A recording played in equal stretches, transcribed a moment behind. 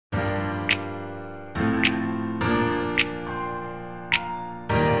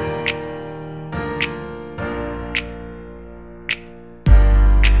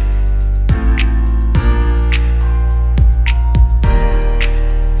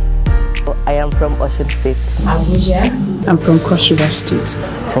am from Osun State. Abuja. I'm from Cross River State.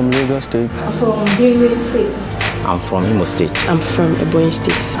 From Lagos State. I'm from Benue State. I'm from Imo State. I'm from Ebonyi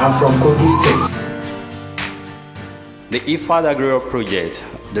State. I'm from Kogi State. The IFAD-Agrihub project,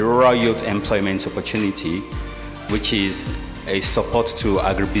 the Rural Youth Employment Opportunity, which is a support to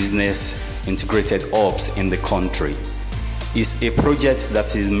agribusiness integrated hubs in the country, is a project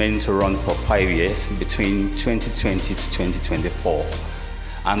that is meant to run for 5 years between 2020 to 2024.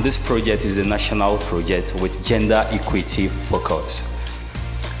 And this project is a national project with gender equity focus.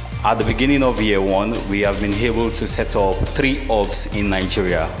 At the beginning of year one, we have been able to set up 3 hubs in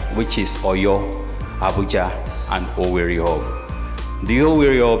Nigeria, which is Oyo, Abuja, and Owerri Hub. The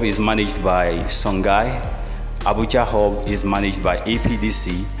Owerri Hub is managed by Songhai, Abuja Hub is managed by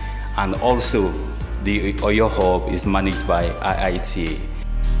APDC, and also the Oyo Hub is managed by IITA.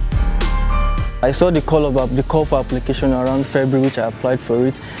 I saw the call for application around February, which I applied for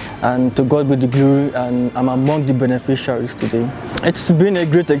it, and to God be the glory, and I'm among the beneficiaries today. It's been a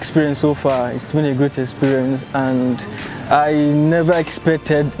great experience so far. It's been a great experience, and I never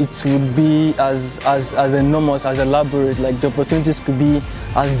expected it would be as enormous, as elaborate. Like the opportunities could be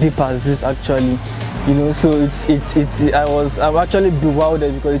as deep as this actually. You know, so I'm actually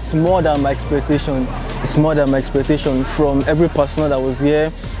bewildered because it's more than my expectation. It's more than my expectation from every personnel that was here,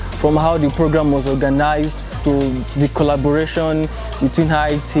 from how the program was organized, to the collaboration between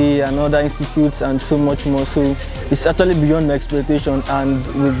IT and other institutes and so much more. So it's actually beyond my expectation, and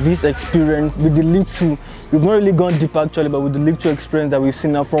with this experience, with the little, we've not really gone deep actually, but with the little experience that we've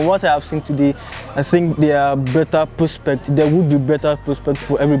seen now, from what I have seen today, I think there are better prospects, there would be better prospects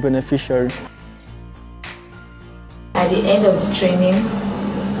for every beneficiary. At the end of the training,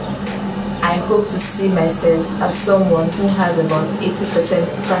 I hope to see myself as someone who has about 80%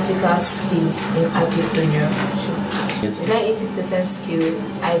 practical skills in entrepreneurship. With that 80% skill,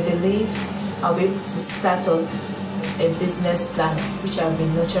 I believe I'll be able to start up a business plan, which I've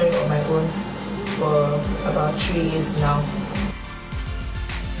been nurturing on my own for about 3 years now.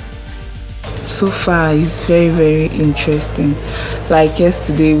 So far, it's very, very interesting. Like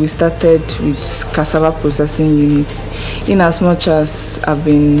yesterday, we started with cassava processing units. In as much as I've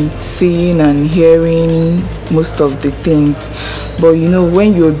been seeing and hearing most of the things, but you know,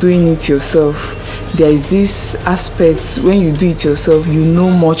 when you're doing it yourself, there is this aspect, when you do it yourself, you know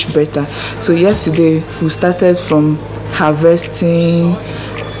much better. So yesterday, we started from harvesting,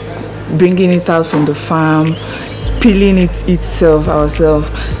 bringing it out from the farm, peeling it itself ourselves,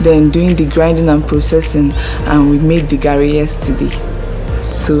 then doing the grinding and processing, and we made the garri yesterday.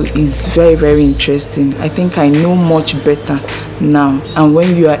 So it's very, very interesting. I think I know much better now. And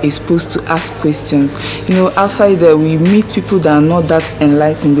when you are exposed to ask questions, you know, outside there we meet people that are not that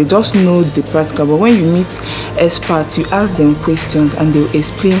enlightened. They just know the practical. But when you meet experts, you ask them questions and they'll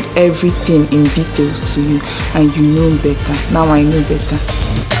explain everything in details to you, and you know better. Now I know better.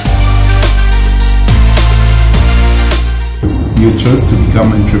 You chose to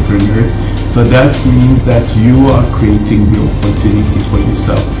become entrepreneurs, so that means that you are creating the opportunity for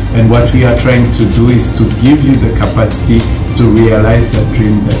yourself. And what we are trying to do is to give you the capacity to realize that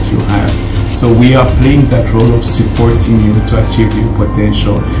dream that you have. So we are playing that role of supporting you to achieve your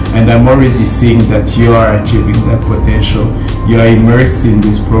potential. And I'm already seeing that you are achieving that potential. You are immersed in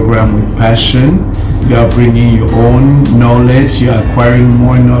this program with passion. You are bringing your own knowledge. You are acquiring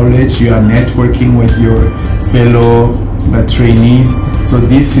more knowledge. You are networking with your fellow trainees. So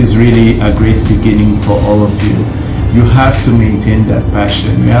this is really a great beginning for all of you. You have to maintain that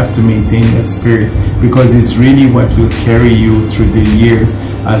passion. You have to maintain that spirit, because it's really what will carry you through the years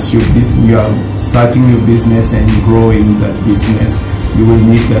as you are starting your business and growing that business. You will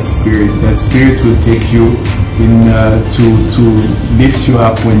need that spirit. That spirit will take you in to lift you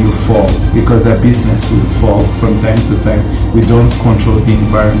up when you fall, because a business will fall from time to time. We don't control the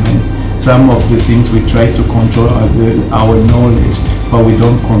environment. Some of the things we try to control are our knowledge, but we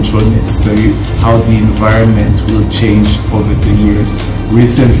don't control necessarily how the environment will change over the years.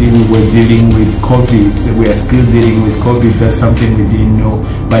 Recently we were dealing with COVID. We are still dealing with COVID. That's something we didn't know,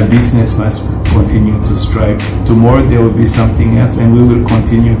 but business must continue to strive. Tomorrow there will be something else, and we will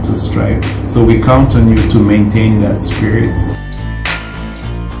continue to strive. So we count on you to maintain that spirit.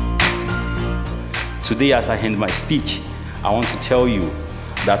 Today, as I end my speech, I want to tell you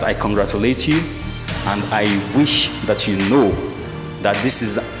that I congratulate you, and I wish that you know that this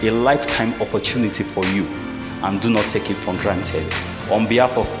is a lifetime opportunity for you, and do not take it for granted. On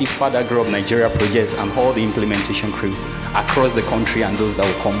behalf of IFAD-Agrihub Nigeria project and all the implementation crew across the country and those that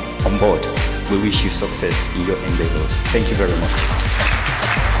will come on board, we wish you success in your endeavors. Thank you very much.